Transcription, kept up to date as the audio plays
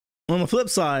on the flip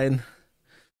side,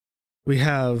 we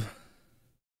have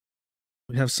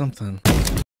something.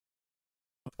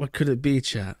 What could it be,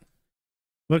 chat?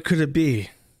 What could it be?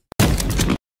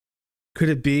 Could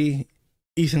it be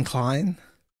Ethan Klein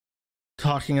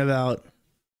talking about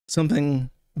something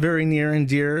very near and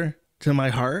dear to my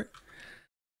heart?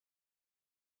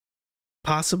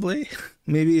 Possibly.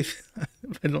 Maybe if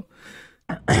I don't.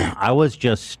 I was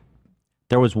just,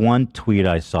 there was one tweet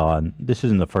I saw, and this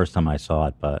isn't the first time I saw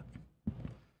it, but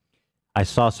I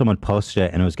saw someone post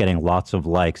it and it was getting lots of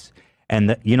likes. And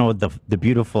the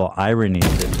beautiful irony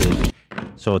of this is,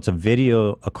 so it's a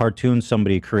video, a cartoon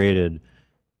somebody created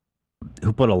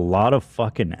who put a lot of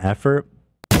fucking effort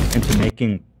into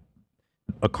making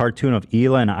a cartoon of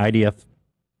Hila in an IDF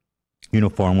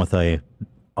uniform with a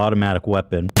automatic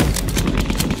weapon.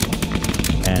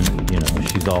 And,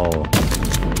 she's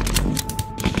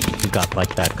got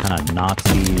like that kind of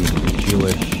Nazi,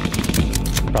 Jewish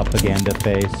propaganda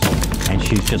face. And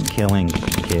she's just killing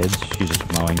kids. She's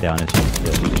just mowing down his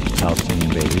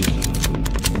Palestinian babies.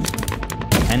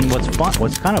 And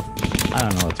what's kind of, I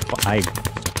don't know, it's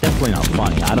definitely not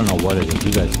funny. I don't know what it is.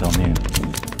 You guys tell me.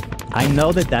 I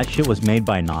know that shit was made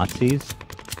by Nazis,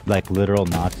 like literal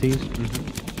Nazis.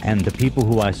 Mm-hmm. And the people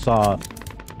who I saw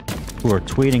who were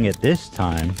tweeting it this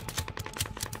time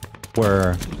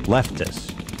were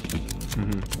leftists.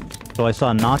 Mm-hmm. So I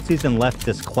saw Nazis and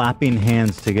leftists clapping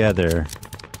hands together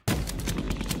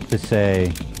to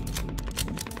say,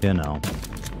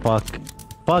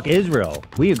 fuck Israel.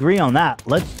 We agree on that.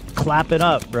 Let's clap it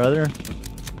up, brother.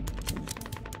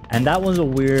 And that was a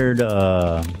weird,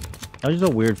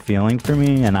 feeling for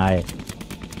me, and I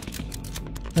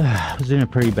was in a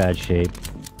pretty bad shape.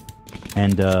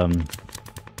 And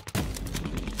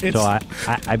so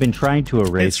I've been trying to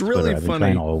erase it's really Twitter. I've been funny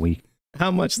trying all week.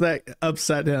 How much that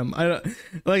upset him. I don't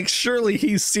like. Surely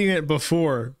he's seen it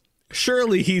before.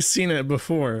 Surely he's seen it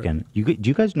before. And do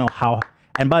you guys know how?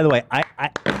 And by the way, I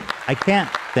can't.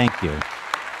 Thank you.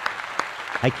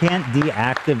 I can't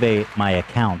deactivate my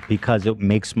account because it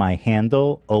makes my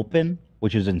handle open,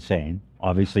 which is insane.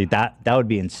 Obviously, that would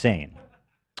be insane.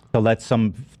 To let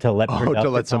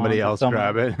somebody else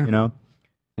grab it.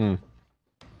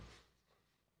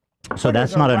 So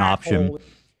that's not an option.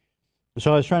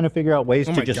 So I was trying to figure out ways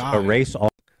to just erase all.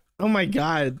 Oh my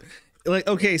god! Like,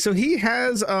 okay, so he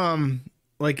has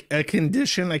like a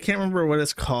condition. I can't remember what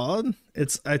it's called.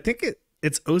 I think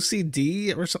it's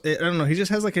OCD or something. I don't know. He just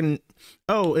has like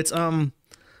it's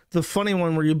the funny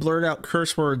one where you blurt out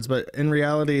curse words, but in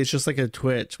reality it's just like a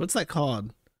twitch. What's that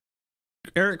called?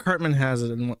 Eric Cartman has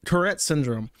it in Tourette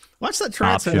syndrome. Watch that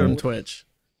Tourette syndrome twitch.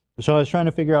 So I was trying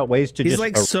to figure out ways to He's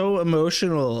like so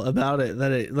emotional about it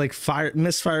that it like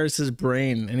misfires his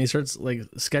brain and he starts like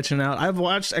sketching out. I've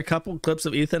watched a couple clips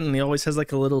of Ethan and he always has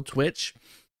like a little twitch.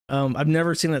 I've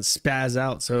never seen it spaz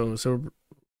out so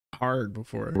hard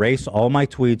before. Erase all my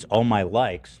tweets, all my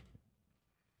likes.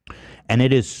 And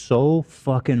it is so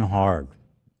fucking hard.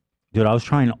 Dude, I was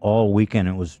trying all weekend.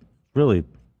 It was really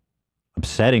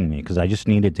upsetting me because I just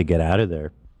needed to get out of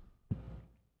there.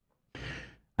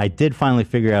 I did finally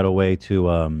figure out a way to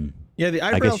yeah, the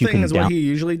eyebrow thing is what he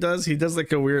usually does. He does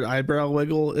like a weird eyebrow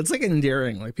wiggle. It's like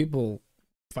endearing. Like people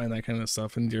find that kind of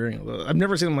stuff endearing. I've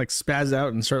never seen him like spaz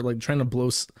out and start like trying to blow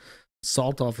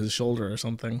salt off his shoulder or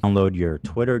something. Download your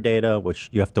Twitter data, which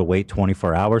you have to wait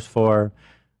 24 hours for.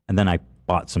 And then I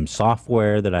bought some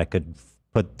software that I could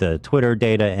put the Twitter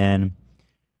data in.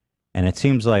 And it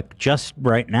seems like just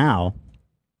right now,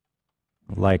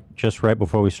 like just right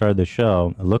before we started the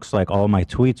show, it looks like all my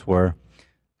tweets were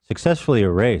successfully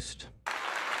erased,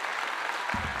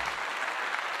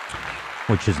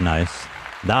 which is nice.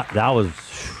 That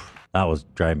was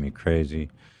driving me crazy.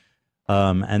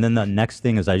 And then the next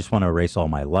thing is I just want to erase all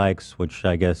my likes, which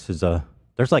I guess is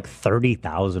there's like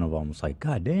 30,000 of them. It's like,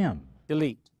 god damn.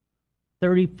 Delete.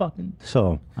 30 fucking.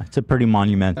 So it's a pretty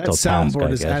monumental task,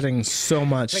 soundboard is adding so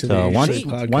much to the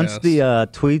podcast. Once the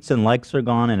tweets and likes are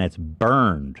gone and it's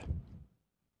burned,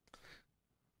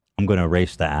 I'm gonna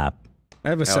erase the app. I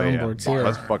have a soundboard too.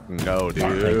 Let's fucking go,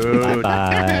 dude.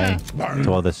 Bye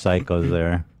to all the psychos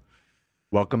there.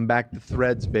 Welcome back to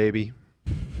Threads, baby.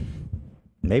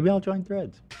 Maybe I'll join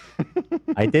Threads.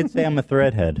 I did say I'm a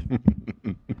threadhead.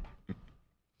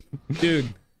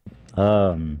 Dude.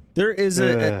 There is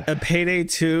a Payday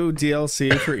 2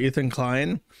 DLC for Ethan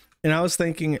Klein, and I was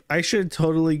thinking I should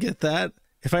totally get that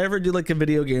if I ever do like a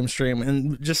video game stream.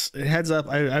 And just heads up,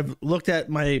 I've looked at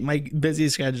my busy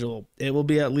schedule. It will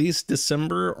be at least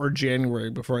December or January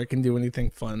before I can do anything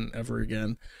fun ever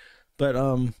again. But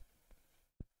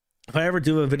if I ever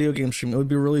do a video game stream, it would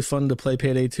be really fun to play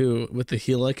Payday 2 with the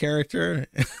Gila character.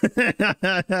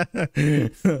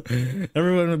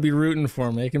 Everyone would be rooting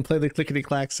for me. I can play the clickety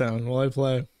clack sound while I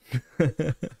play.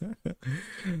 So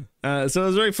it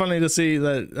was very funny to see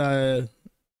that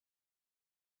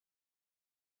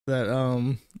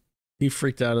he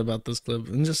freaked out about this clip,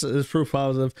 and just as proof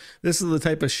positive, this is the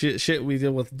type of shit we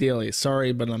deal with daily.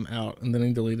 Sorry, but I'm out. And then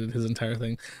he deleted his entire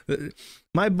thing.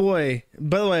 My boy,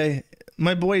 by the way,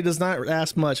 my boy does not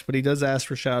ask much, but he does ask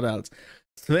for shout outs.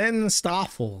 Sven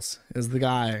Stoffels is the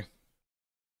guy.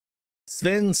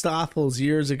 Sven Stoffels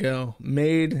years ago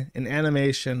made an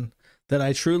animation that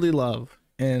I truly love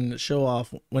and show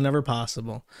off whenever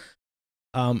possible.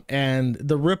 And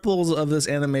the ripples of this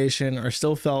animation are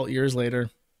still felt years later.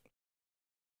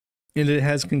 And it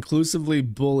has conclusively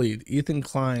bullied Ethan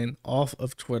Klein off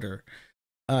of Twitter.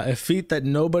 A feat that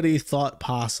nobody thought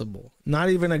possible. Not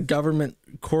even a government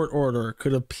court order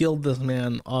could have peeled this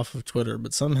man off of Twitter,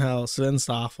 but somehow Sven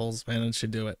Stoffels managed to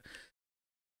do it.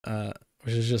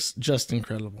 Which is just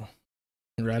incredible.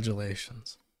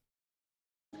 Congratulations.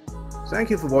 Thank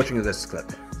you for watching this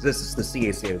clip. This is the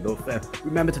CACA.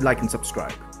 Remember to like and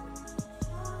subscribe.